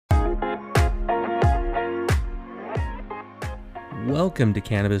Welcome to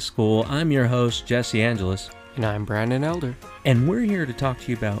Cannabis School. I'm your host, Jesse Angeles. And I'm Brandon Elder. And we're here to talk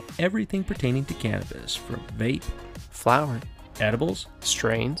to you about everything pertaining to cannabis, from vape, flower, edibles,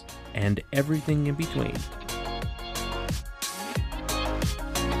 strains, and everything in between.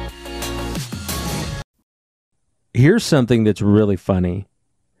 Here's something that's really funny.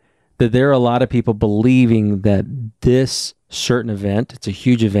 That there are a lot of people believing that this certain event, it's a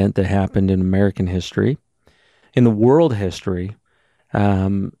huge event that happened in American history, in the world history,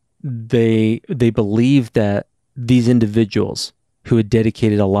 they believe that these individuals who had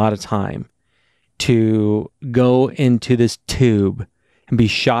dedicated a lot of time to go into this tube and be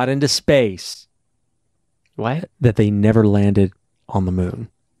shot into space, what? That they never landed on the moon.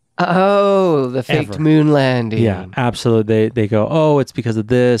 Oh, the faked moon landing. Yeah, absolutely. They go, oh, it's because of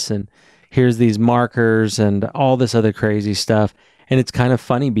this, and here's these markers and all this other crazy stuff. And it's kind of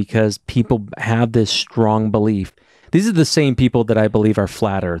funny because people have this strong belief. These are the same people that I believe are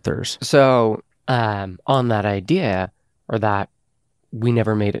flat earthers. So, on that idea, or that we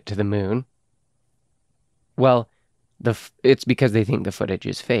never made it to the moon, well, it's because they think the footage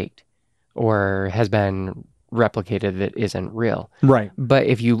is faked or has been replicated that isn't real. Right. But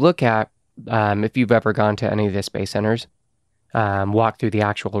if you look at, if you've ever gone to any of the space centers, walk through the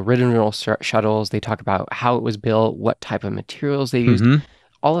actual original shuttles, they talk about how it was built, what type of materials they used,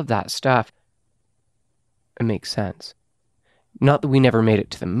 all of that stuff. It makes sense. Not that we never made it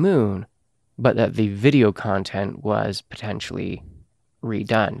to the moon, but that the video content was potentially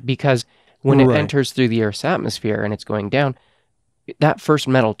redone. Because when it enters through the Earth's atmosphere and it's going down, that first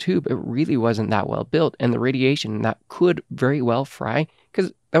metal tube, it really wasn't that well built. And the radiation, that could very well fry,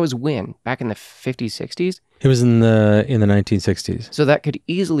 because that was when? Back in the 50s, 60s? It was in the 1960s. So that could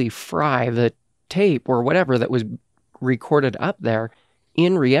easily fry the tape or whatever that was recorded up there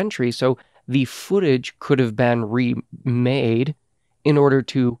in reentry. So the footage could have been remade in order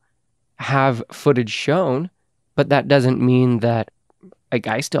to have footage shown, but that doesn't mean that, like,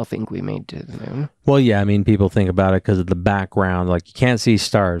 I still think we made to the moon. Well, yeah, I mean, people think about it because of the background. Like, you can't see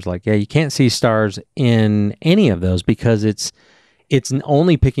stars. Like, yeah, you can't see stars in any of those because it's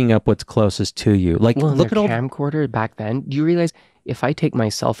only picking up what's closest to you. Like, well, look at all camcorder back then. Do you realize if I take my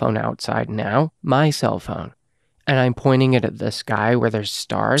cell phone outside now, my cell phone, and I'm pointing it at the sky where there's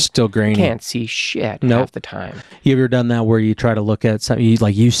stars, still grainy. Can't see shit half the time. You ever done that where you try to look at something,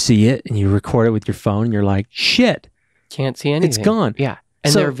 you see it and you record it with your phone and you're like, shit. Can't see anything. It's gone. Yeah.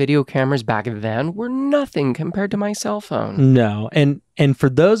 And their video cameras back then were nothing compared to my cell phone. No. And for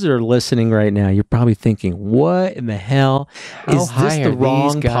those that are listening right now, you're probably thinking, what in the hell? Is this the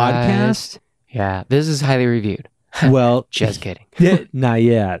wrong podcast? Yeah, this is highly reviewed. Well, just kidding. Not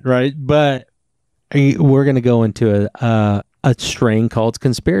yet, right? But we're going to go into a strain called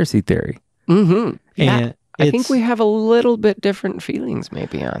conspiracy theory. Mm-hmm. Yeah. And I think we have a little bit different feelings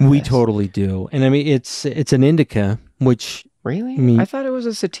maybe on We this. totally do. And I mean, it's an indica, which... Really? I thought it was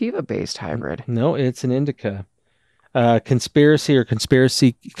a sativa-based hybrid. No, it's an indica. Conspiracy theory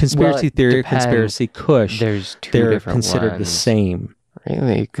or conspiracy kush. There's two they're different considered ones. the same.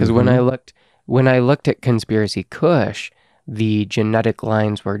 Really? Because when I looked at conspiracy kush, the genetic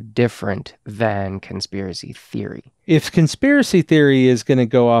lines were different than conspiracy theory. If conspiracy theory is going to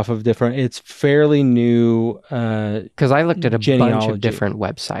go off of different, it's fairly new. Because I looked at a bunch of different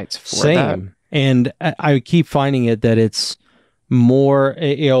websites for that. And I keep finding it that it's more,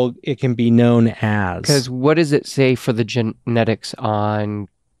 it can be known as. Because what does it say for the genetics on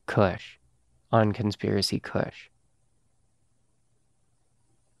kush, on conspiracy kush?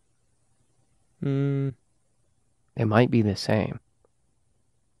 It might be the same.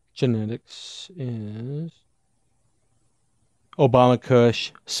 Genetics is Obama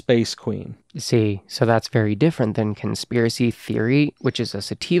Kush, Space Queen. See, so that's very different than conspiracy theory, which is a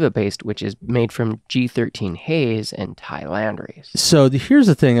sativa-based, which is made from G13 haze and Thai landrace. So here's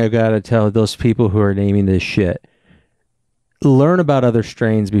the thing I've got to tell those people who are naming this shit. Learn about other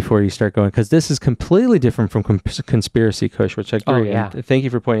strains before you start going, because this is completely different from conspiracy kush, which I agree. Oh, yeah. Thank you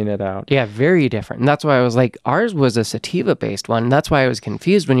for pointing that out. Yeah, very different. And that's why I was like, ours was a sativa-based one. And that's why I was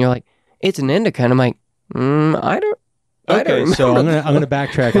confused when you're like, it's an indica. And I'm like, I don't remember. So I'm gonna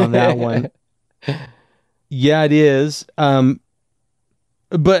backtrack on that one. Yeah, it is.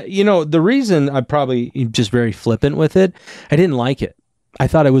 But the reason I'm probably just very flippant with it, I didn't like it. I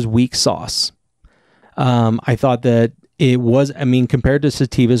thought it was weak sauce. I thought that it was, compared to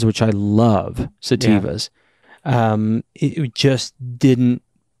sativas, which I love sativas, it just didn't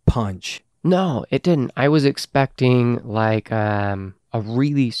punch. No, it didn't. I was expecting like a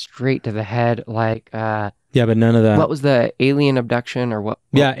really straight to the head, like yeah, but none of that. What was the alien abduction or what?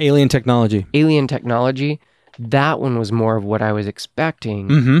 Yeah, alien technology. Alien technology. That one was more of what I was expecting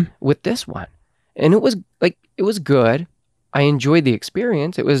Mm-hmm. with this one. And it was good. I enjoyed the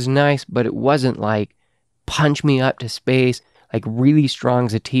experience. It was nice, but it wasn't like punch me up to space, like really strong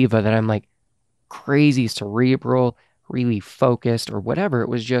sativa that I'm like crazy cerebral, really focused or whatever. It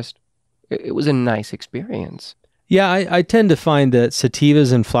was just, it was a nice experience. Yeah, I tend to find that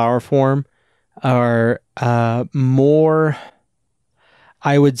sativas in flower form are more,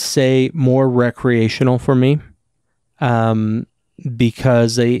 I would say, more recreational for me. Um,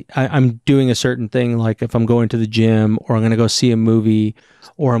 because I'm doing a certain thing, like if I'm going to the gym or I'm going to go see a movie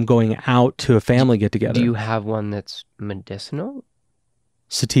or I'm going out to a family get together. Do you have one that's medicinal?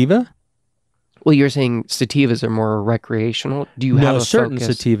 Sativa? Well, you're saying sativas are more recreational. Do you have a certain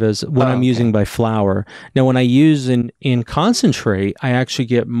focus? sativas when I'm okay. using by flower. Now, when I use in concentrate, I actually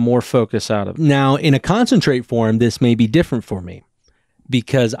get more focus out of it. Now, in a concentrate form, this may be different for me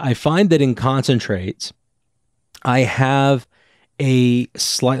because I find that in concentrates, I have a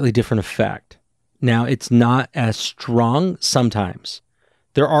slightly different effect. Now, it's not as strong sometimes.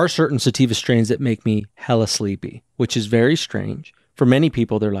 There are certain sativa strains that make me hella sleepy, which is very strange. For many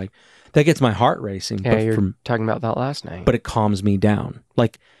people, they're like, that gets my heart racing. Yeah, you're talking about that last night. But it calms me down.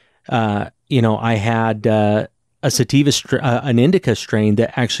 Like, I had a sativa, an indica strain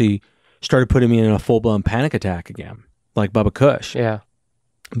that actually started putting me in a full-blown panic attack again, like Bubba Kush. Yeah.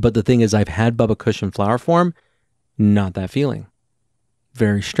 But the thing is, I've had Bubba Kush in flower form, not that feeling.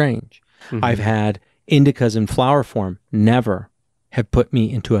 Very strange. Mm-hmm. I've had indicas in flower form, never have put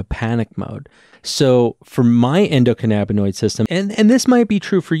me into a panic mode. So for my endocannabinoid system, and this might be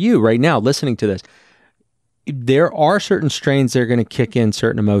true for you right now listening to this, there are certain strains that are going to kick in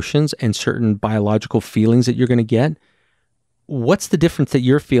certain emotions and certain biological feelings that you're going to get. What's the difference that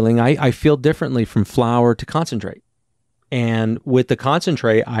you're feeling? I feel differently from flower to concentrate. And with the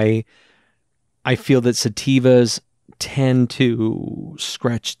concentrate, I feel that sativas tend to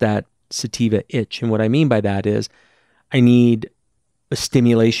scratch that sativa itch. And what I mean by that is I need a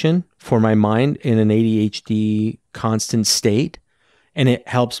stimulation for my mind in an ADHD constant state. And it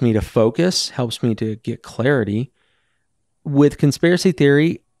helps me to focus, helps me to get clarity. With conspiracy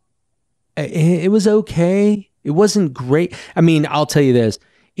theory, it was okay. It wasn't great. I mean, I'll tell you this.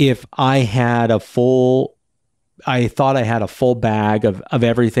 If I thought I had a full bag of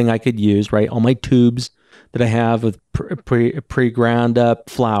everything I could use, right? All my tubes that I have with pre-ground up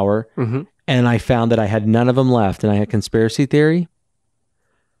flour, mm-hmm. and I found that I had none of them left and I had conspiracy theory,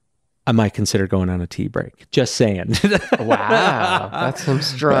 I might consider going on a tea break. Just saying. Wow. That's some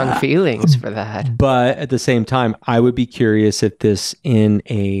strong feelings for that. But at the same time, I would be curious if this in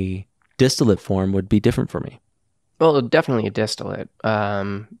a distillate form would be different for me. Well, definitely a distillate.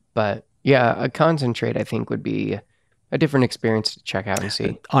 But yeah, a concentrate I think would be a different experience to check out and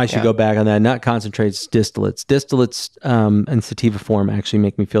see. I should go back on that. Not concentrates, distillates. Distillates and sativa form actually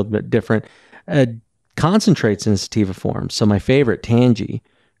make me feel a bit different. Concentrates in a sativa form. So my favorite, Tangy,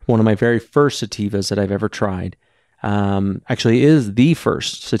 one of my very first sativas that I've ever tried, actually is the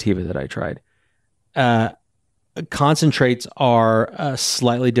first sativa that I tried. Concentrates are a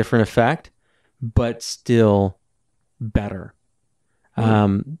slightly different effect, but still better.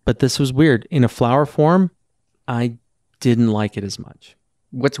 But this was weird. In a flower form, I didn't like it as much.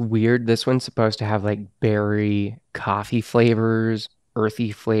 What's weird, this one's supposed to have like berry, coffee flavors,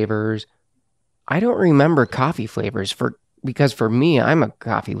 earthy flavors. I don't remember coffee flavors because for me, I'm a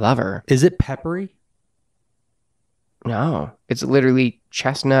coffee lover. Is it peppery? No, it's literally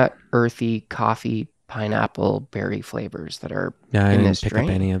chestnut, earthy, coffee, pineapple, berry flavors that are in this pick strain.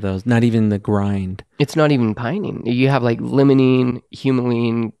 up any of those. Not even the grind. It's not even pinene. You have like limonene,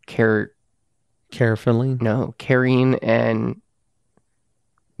 humulene, carine, and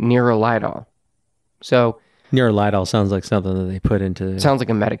nerolidol. So nerolidol sounds like something that they put into. Sounds like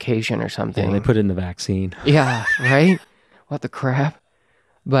a medication or something. Yeah, they put it in the vaccine. Yeah, right. What the crap?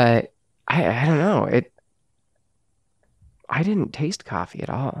 But I don't know. I didn't taste coffee at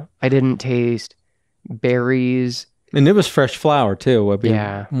all. I didn't taste berries. And it was fresh flour too.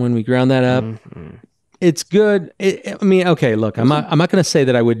 Yeah. When we ground that up, it's good. Okay, look, I'm not going to say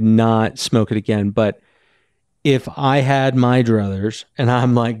that I would not smoke it again, but if I had my druthers and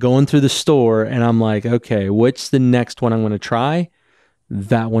I'm like going through the store and I'm like, okay, what's the next one I'm going to try?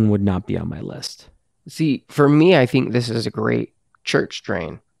 That one would not be on my list. See, for me, I think this is a great church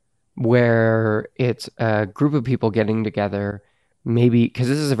strain where it's a group of people getting together, maybe because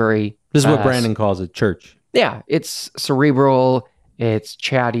this is what Brandon calls it, church. Yeah, it's cerebral, it's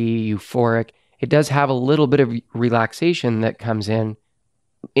chatty, euphoric. It does have a little bit of relaxation that comes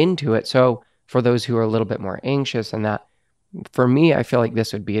into it. So for those who are a little bit more anxious and that, For me, I feel like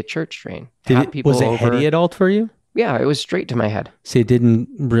this would be a church strain. Was it heady at all for you? Yeah, it was straight to my head. See, it didn't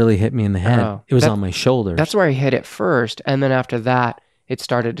really hit me in the head. Oh, it was on my shoulders. That's where I hit it first. And then after that, it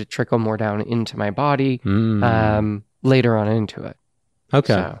started to trickle more down into my body, later on into it.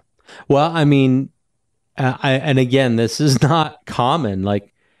 Okay. So. Well, I mean, and again, this is not common.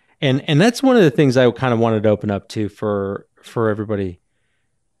 Like, and that's one of the things I kind of wanted to open up to for everybody.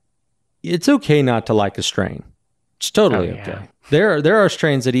 It's okay not to like a strain. It's totally okay. There are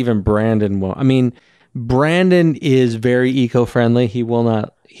strains that even Brandon will. I mean, Brandon is very eco-friendly. He will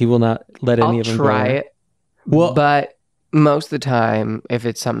not let any of them go. I'll try it. Well, but most of the time, if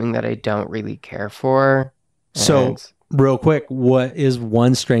it's something that I don't really care for. So, real quick, what is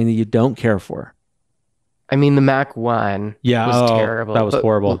one strain that you don't care for? I mean, the Mac 1 was terrible. That was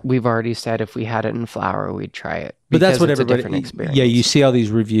horrible. We've already said if we had it in flower, we'd try it. But that's what everybody... a different experience. Yeah, you see all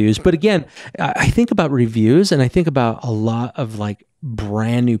these reviews. But again, I think about reviews, and I think about a lot of like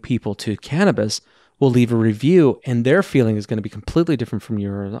brand new people to cannabis will leave a review, and their feeling is going to be completely different from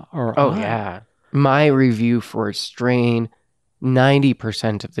yours. Yeah. My review for a strain,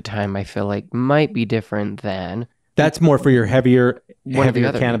 90% of the time, I feel like might be different than... That's more for your heavier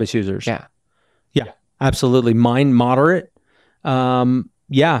cannabis users. Yeah. Absolutely. Mine moderate. Mine's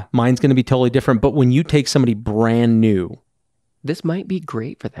going to be totally different. But when you take somebody brand new, this might be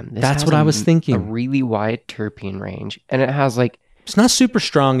great for them. That's what I was thinking. A really wide terpene range, and it has like... It's not super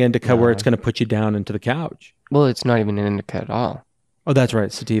strong indica where it's going to put you down into the couch. Well, it's not even an indica at all. Oh, that's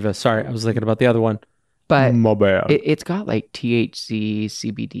right. Sativa. Sorry, I was thinking about the other one. But my bad. It's got like THC,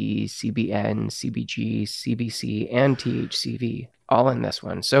 CBD, CBN, CBG, CBC, and THCV all in this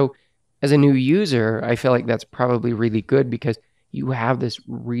one. So as a new user, I feel like that's probably really good because you have this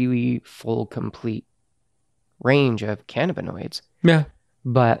really full, complete range of cannabinoids. Yeah.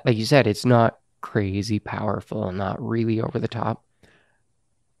 But like you said, it's not crazy powerful, not really over the top.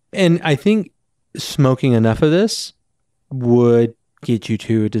 And I think smoking enough of this would get you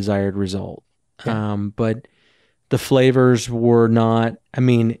to a desired result. Yeah. But the flavors were not, I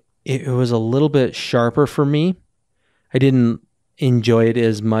mean, it was a little bit sharper for me. I didn't enjoy it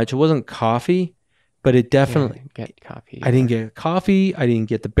as much. It wasn't coffee, but it definitely... I didn't get coffee. I didn't get coffee. I didn't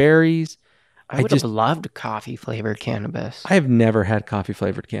get the berries. I would have loved coffee flavored cannabis. I have never had coffee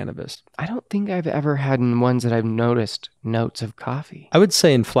flavored cannabis. I don't think I've ever had ones that I've noticed notes of coffee. I would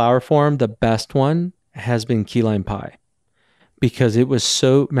say in flower form, the best one has been key lime pie. Because it was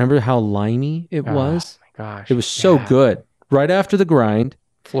so... Remember how limey it was? Oh my gosh. It was so good. Right after the grind.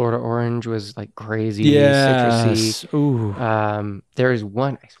 Florida orange was like crazy, citrusy. Ooh. There is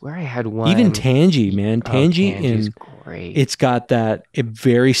one, I swear I had one. Even Tangy, man. Tangy is great. It's got that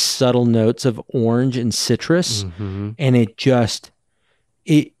very subtle notes of orange and citrus. And it just...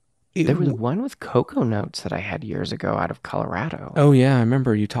 There was one with cocoa notes that I had years ago out of Colorado. Oh, yeah. I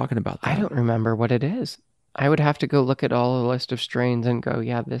remember you talking about that. I don't remember what it is. I would have to go look at all the list of strains and go,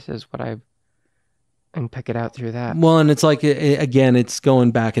 yeah, this is what and pick it out through that. Well, and it's like, again, it's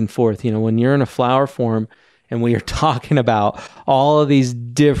going back and forth. You know, when you're in a flower form and we are talking about all of these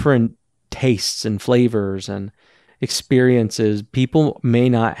different tastes and flavors and experiences, people may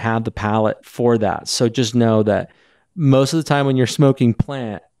not have the palate for that. So just know that most of the time when you're smoking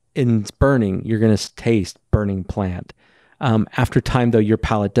plant and it's burning, you're going to taste burning plant. After time, though, your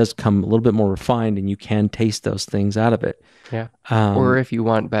palate does come a little bit more refined and you can taste those things out of it. Yeah. Or if you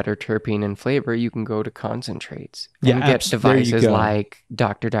want better terpene and flavor, you can go to concentrates. And get devices like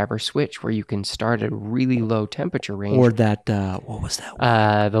Dr. Diver Switch where you can start at a really low temperature range. Or that, what was that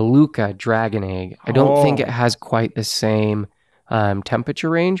one? The Luca Dragon Egg. I don't think it has quite the same temperature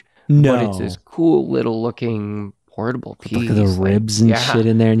range. No. But it's this cool little looking... portable piece. Look at the ribs and shit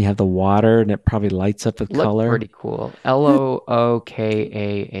in there, and you have the water, and it probably lights up with color. Pretty cool. Lookah.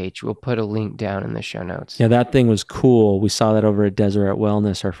 We'll put a link down in the show notes. Yeah, that thing was cool. We saw that over at Deseret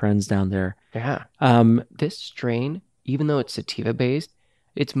Wellness, our friends down there. Yeah. This strain, even though it's sativa based,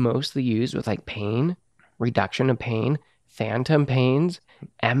 it's mostly used with like pain, reduction of pain, phantom pains,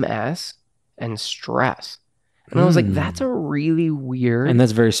 MS, and stress. And I was like, that's a really weird. And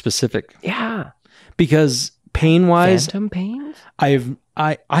that's very specific. Yeah. Because pain-wise, phantom pains?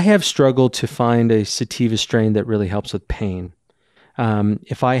 I have struggled to find a sativa strain that really helps with pain.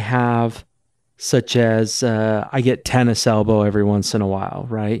 If I have, such as I get tennis elbow every once in a while,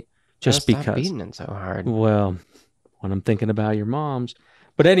 right? Just because. Stop beating it so hard. Well, when I'm thinking about your mom's.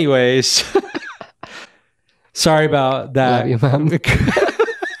 But anyways, sorry about that. Love you, Mom.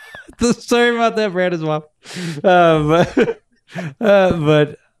 Sorry about that, Brandon's mom.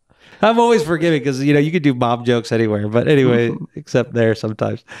 But I'm always forgiving because, you know, you could do mom jokes anywhere. But anyway, except there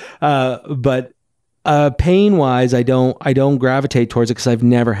sometimes. But Pain wise, I don't gravitate towards it because I've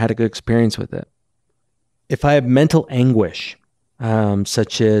never had a good experience with it. If I have mental anguish,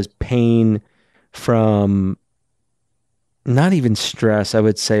 such as pain from not even stress, I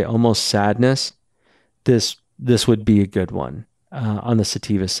would say almost sadness, this would be a good one on the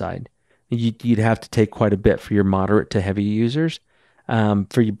sativa side. You'd have to take quite a bit for your moderate to heavy users.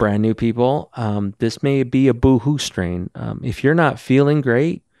 For you brand new people, this may be a boohoo strain. If you're not feeling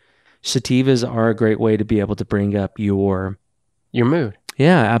great, sativas are a great way to be able to bring up Your mood.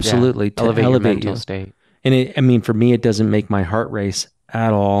 yeah, Yeah. absolutely, to Elevate your elevate mental you. state. And I mean, for me, it doesn't make my heart race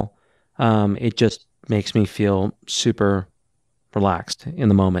at all. It just makes me feel super relaxed in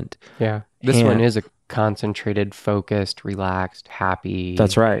the moment. Yeah. This one And is a concentrated, focused, relaxed, that's happy.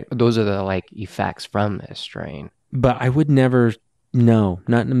 right. Those are the like effects from this strain. But I would never, no,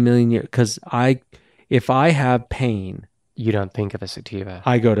 not in a million years. Because if I have pain, You don't think of a sativa.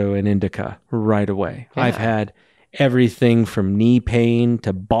 I go to an indica right away. I've Yeah. had everything from knee pain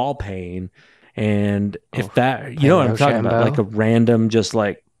to ball pain. And if Oh, that, you know playing what I'm talking about, like a Rochambeau. random, just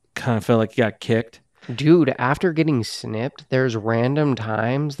like kind of felt like you got kicked, Dude, after getting snipped, there's random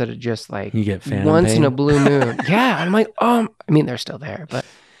times that it just like you get phantom once in a pain. blue moon. Yeah. I'm like, I mean, they're still there, but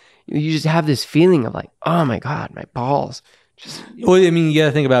you just have this feeling of like, oh my God, my balls. Just, Well, I mean, you got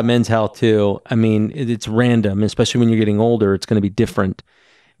to think about men's health too. I mean, it's random, especially when you're getting older, it's going to be different.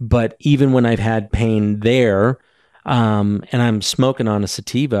 But even when I've had pain there, and I'm smoking on a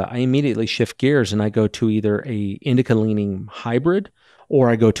sativa, I immediately shift gears and I go to either a indica leaning hybrid or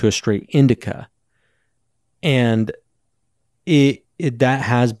I go to a straight indica. And it that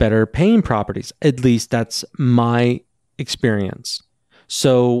has better pain properties. At least that's my experience.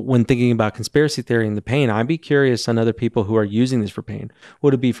 So when thinking about conspiracy theory and the pain, I'd be curious on other people who are using this for pain.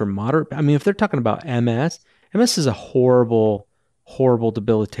 Would it be for moderate? I mean, if they're talking about MS, MS is a horrible, horrible,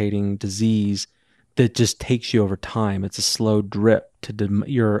 debilitating disease that just takes you over time. It's a slow drip to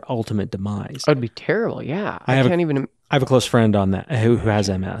your ultimate demise. that'd be terrible. Yeah. I I have a, can't even. I have a close friend on that who has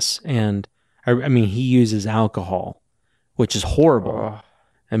MS, and I mean, he uses alcohol, which is horrible. Oh,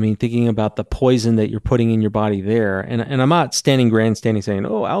 I mean, thinking about the poison that you're putting in your body there, and I'm not standing grandstanding saying,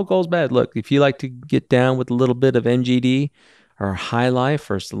 "Oh, alcohol's bad." Look, if you like to get down with a little bit of MGD or High Life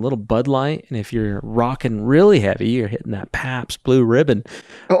or just a little Bud Light, and if you're rocking really heavy, you're hitting that Pabst Blue Ribbon.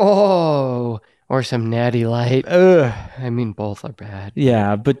 oh, or some natty light. Ugh. I mean, both are bad.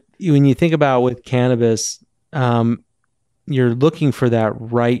 Yeah, but when you think about with cannabis, you're looking for that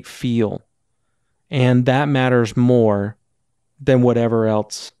right feel, and that matters more than whatever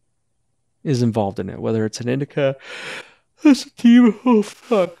else is involved in it, whether it's an indica, a sativa. Oh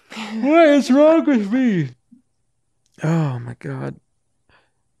fuck! What is wrong with me? Oh my god!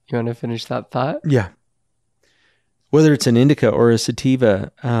 You want to finish that thought? Yeah, whether it's an indica or a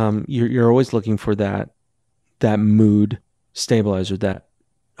sativa, you're always looking for that mood stabilizer, that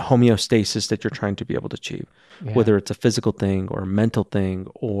homeostasis that you're trying to be able to achieve. Yeah. Whether it's a physical thing or a mental thing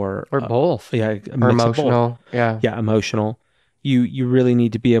or both. yeah, a Or mix of both. emotional. Yeah. Yeah, emotional. You really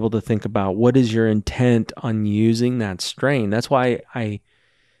need to be able to think about what is your intent on using that strain. That's why I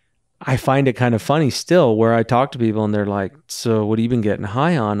find it kind of funny still where I talk to people and they're like, "So what have you been getting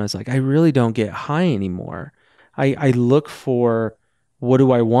high on?" I was like, "I really don't get high anymore. I look for what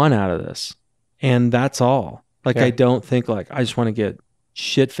do I want out of this, and that's all. Like Yeah. I don't think like I just want to get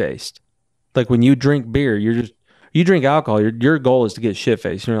shit faced. Like when you drink beer, you drink alcohol. Your goal is to get shit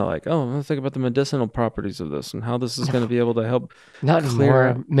faced. You're not like, oh, let's think about the medicinal properties of this and how this is going to be able to help Not clear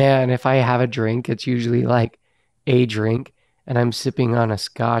anymore. Man, if I have a drink, it's usually like a drink and I'm sipping on a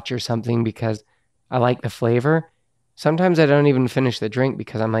scotch or something because I like the flavor. Sometimes I don't even finish the drink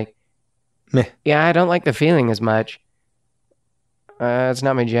because I'm like, meh. yeah, I don't like the feeling as much. It's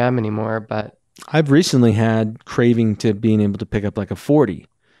not my jam anymore, but I've recently had craving to being able to pick up like a 40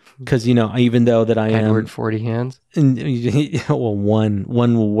 because even though that I Edward am 40 hands. and, well one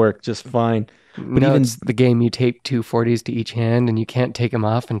will work just fine. But No, even it's the game you tape two 40s to each hand and you can't take them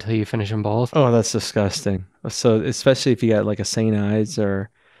off until you finish them both. oh, that's disgusting. So especially if you got like a St. Ives or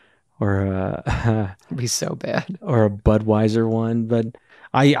a It'd be so bad. or a Budweiser one, but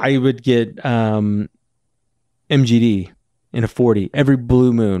I would get MGD in a 40 every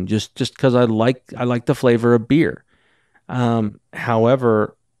blue moon just because I like the flavor of beer.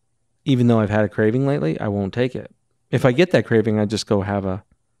 However, even though I've had a craving lately, I won't take it. If I get that craving, I just go have a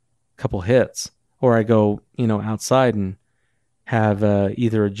couple hits, or I go outside and have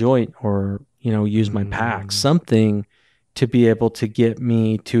either a joint or use my pack, something to be able to get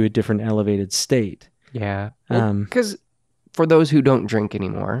me to a different elevated state. Yeah. Because for those who don't drink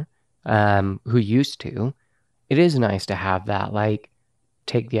anymore, who used to, it is nice to have that, like,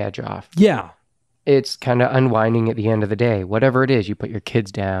 take the edge off. Yeah. it's kind of unwinding at the end of the day. Whatever it is, you put your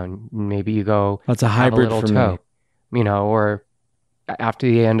kids down. Maybe you go That's a have a hybrid little for me. toe, or after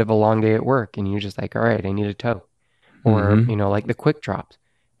the end of a long day at work and you're just like, all right, I need a toe. Or, Mm-hmm. like the quick drops,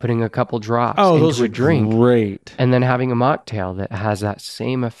 putting a couple drops Oh, those into are a drink great. and then having a mocktail that has that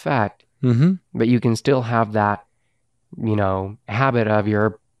same effect, Mm-hmm. but you can still have that, habit of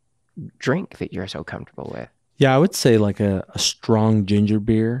your drink that you're so comfortable with. Yeah, I would say like a strong ginger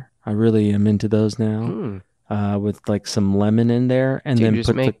beer. I really am into those now. Hmm. With like some lemon in there, and So you then just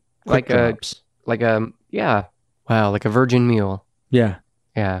put the make quick drops. yeah, wow, like a virgin mule. Yeah,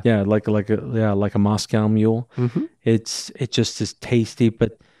 Yeah. yeah, like a Moscow Mule. Hmm. It just is tasty,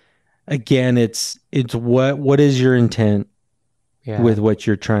 but again, it's what is your intent Yeah. with what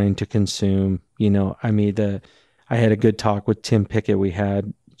you're trying to consume? I mean, I had a good talk with Tim Pickett we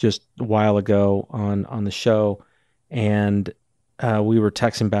had just a while ago on the show, and we were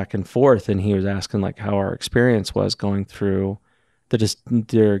texting back and forth, and he was asking like how our experience was going through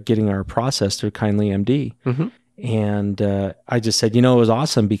they're getting our process through Kindly MD. Hmm. And I just said, it was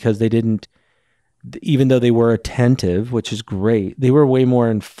awesome because they didn't, even though they were attentive, which is great, they were way more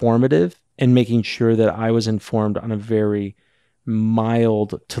informative and making sure that I was informed on a very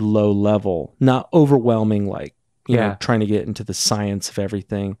mild to low level, not overwhelming, like, Yeah. trying to get into the science of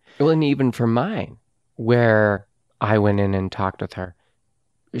everything. Well, and even for mine, where I went in and talked with her,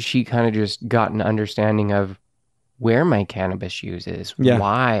 she kind of just got an understanding of where my cannabis use is, Yeah.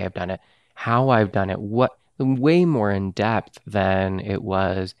 why I've done it, how I've done it, what way more in depth than it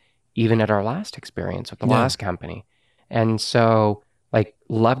was even at our last experience with the Yeah. last company. And so, like,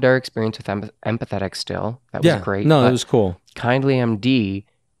 loved our experience with Empathetic still. That was Yeah. great. No, it But was cool. Kindly MD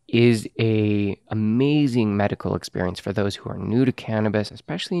is a amazing medical experience for those who are new to cannabis,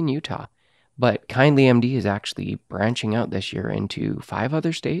 especially in Utah. But Kindly MD is actually branching out this year into 5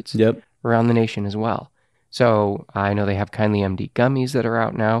 other states Yep. around the nation as well. So I know they have Kindly MD gummies that are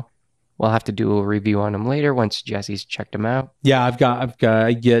out now. We'll have to do a review on them later once Jesse's checked them out. Yeah, I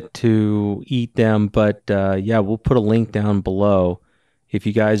yet to eat them, but yeah, we'll put a link down below if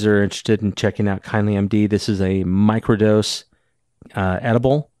you guys are interested in checking out Kindly MD. This is a microdose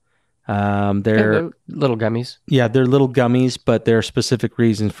edible. They're little gummies. they're little gummies, but there are specific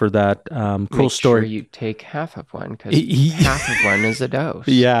reasons for that. Cool Make story. sure you take half of one because half of one is a dose.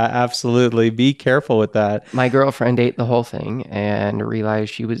 Yeah, absolutely. Be careful with that. My girlfriend ate the whole thing and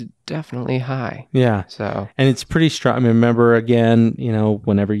realized she was definitely high. Yeah. So, And it's pretty strong. I mean, remember again,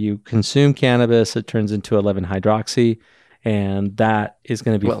 whenever you consume cannabis, it turns into 11 hydroxy, and that is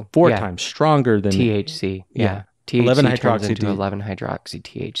going to be four times stronger than THC. Yeah. THC 11 turns hydroxy into 11 hydroxy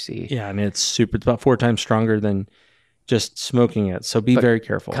THC. Yeah, and it's about 4 times stronger than just smoking it. So be very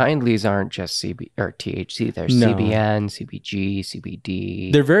careful. Kindlies aren't just CB or THC. There's CBN, CBG,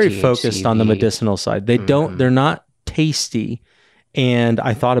 CBD. They're very THCV. focused on the medicinal side. They're not tasty. And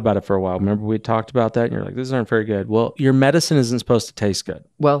I thought about it for a while. Remember we talked about that and you're like, these aren't very good. Well, your medicine isn't supposed to taste good.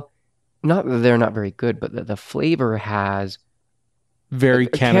 Well, not that they're not very good, but the flavor has very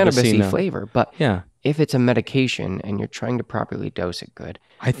cannabis-y flavor. But yeah, if it's a medication and you're trying to properly dose it good,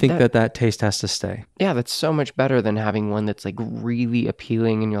 I think that taste has to stay. Yeah, that's so much better than having one that's like really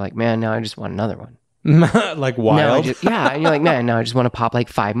appealing and you're like, man, now I just want another one. Like wild. And you're like, man, now I just want to pop like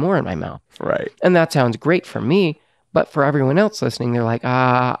 5 more in my mouth. Right. And that sounds great for me, but for everyone else listening, they're like,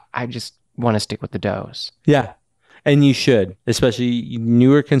 I just want to stick with the dose. Yeah. And you should, especially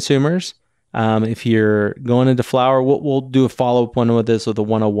newer consumers. If you're going into flower, we'll do a follow-up one with this with a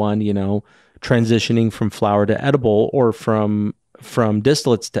 101, transitioning from flower to edible or from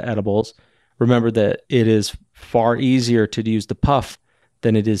distillates to edibles. Remember that it is far easier to use the puff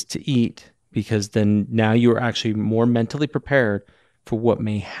than it is to eat, because then now you are actually more mentally prepared for what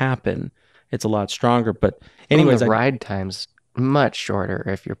may happen. It's a lot stronger. But anyways, the ride time's much shorter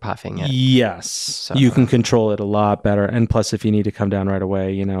if you're puffing it. Yes. So, you can control it a lot better. And plus, if you need to come down right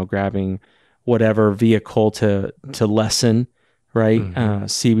away, grabbing whatever vehicle to lessen, right? Mm-hmm.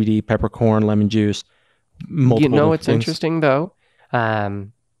 CBD, peppercorn, lemon juice, multiple what's interesting though?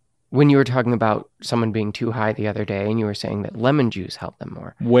 When you were talking about someone being too high the other day and you were saying that lemon juice helped them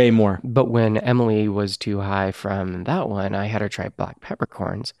more. Way more. But when Emily was too high from that one, I had her try black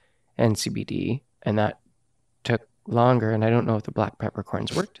peppercorns and CBD, and that took longer. And I don't know if the black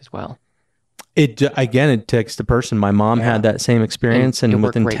peppercorns worked as well. It takes the person. My mom had that same experience, and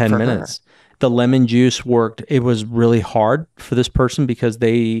within 10 minutes, the lemon juice worked. It was really hard for this person because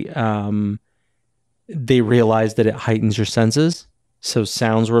they realized that it heightens your senses. So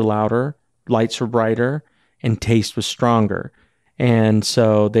sounds were louder, lights were brighter, and taste was stronger. And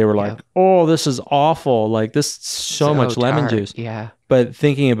so they were like, Yep. "Oh, this is awful. Like this is so much lemon tart. juice." Yeah. But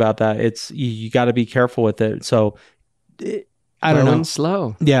thinking about that, it's you got to be careful with it. So it, I don't Low know. and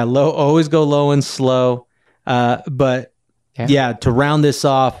slow. Yeah, low. Always go low and slow. But Yeah. yeah, to round this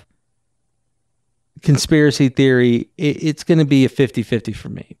off, conspiracy theory, it's going to be a 50-50 for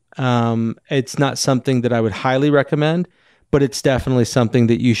me. It's not something that I would highly recommend, but it's definitely something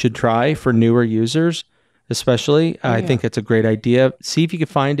that you should try for newer users, especially. Oh, I yeah. think it's a great idea. See if you can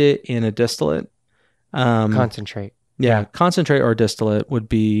find it in a distillate. Concentrate. Yeah, concentrate or distillate would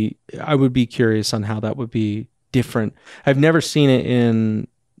be, I would be curious on how that would be different. I've never seen it in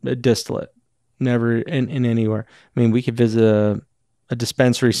a distillate, never in anywhere. I mean, we could visit a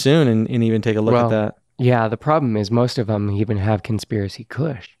dispensary soon and even take a look at Well, that. yeah, the problem is most of them even have conspiracy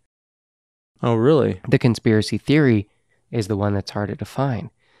kush. Oh, really? The conspiracy theory is the one that's harder to find.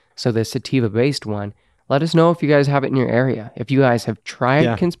 So the sativa based one, let us know if you guys have it in your area. If you guys have tried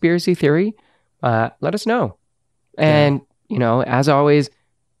Yeah. conspiracy theory, let us know. Yeah. And, as always,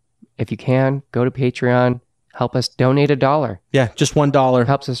 if you can, go to Patreon, help us donate $1. Yeah, just $1.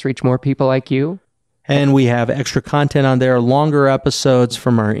 Helps us reach more people like you. And we have extra content on there, longer episodes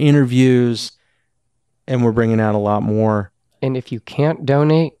from our interviews, and we're bringing out a lot more. And if you can't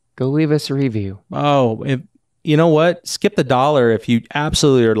donate, go leave us a review. Oh, you know what? Skip the dollar if you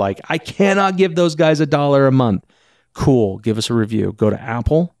absolutely are like, I cannot give those guys $1 a month. Cool. Give us a review. Go to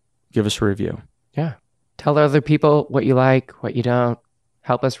Apple, give us a review. Yeah. Tell other people what you like, what you don't.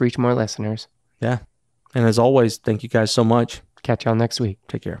 Help us reach more listeners. Yeah. And as always, thank you guys so much. Catch y'all next week.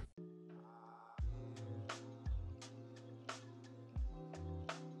 Take care.